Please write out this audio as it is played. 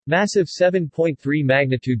Massive 7.3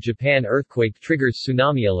 magnitude Japan earthquake triggers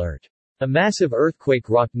tsunami alert. A massive earthquake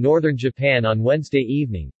rocked northern Japan on Wednesday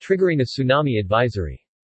evening, triggering a tsunami advisory.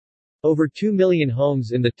 Over 2 million homes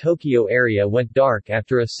in the Tokyo area went dark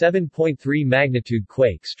after a 7.3 magnitude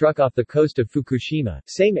quake struck off the coast of Fukushima,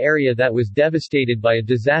 same area that was devastated by a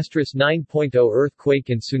disastrous 9.0 earthquake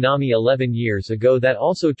and tsunami 11 years ago that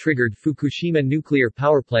also triggered Fukushima nuclear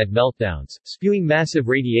power plant meltdowns, spewing massive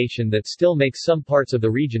radiation that still makes some parts of the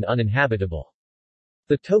region uninhabitable.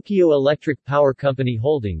 The Tokyo Electric Power Company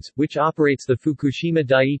Holdings, which operates the Fukushima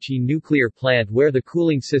Daiichi nuclear plant where the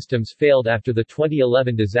cooling systems failed after the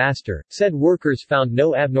 2011 disaster, said workers found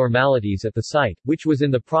no abnormalities at the site, which was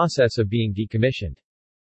in the process of being decommissioned.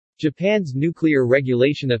 Japan's Nuclear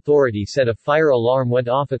Regulation Authority said a fire alarm went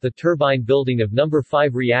off at the turbine building of No.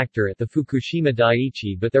 5 reactor at the Fukushima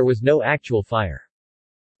Daiichi but there was no actual fire.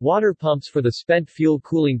 Water pumps for the spent fuel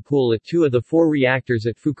cooling pool at 2 of the 4 reactors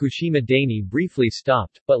at Fukushima Daini briefly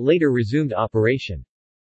stopped, but later resumed operation.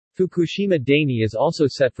 Fukushima Daini is also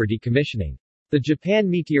set for decommissioning. The Japan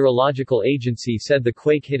Meteorological Agency said the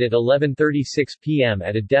quake hit at 11:36 p.m.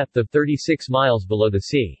 at a depth of 36 miles below the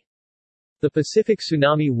sea. The Pacific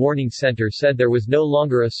Tsunami Warning Center said there was no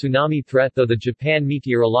longer a tsunami threat though the Japan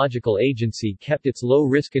Meteorological Agency kept its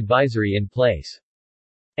low-risk advisory in place.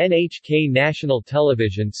 NHK National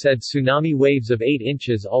Television said tsunami waves of 8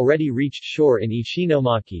 inches already reached shore in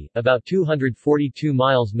Ishinomaki, about 242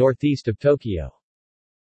 miles northeast of Tokyo.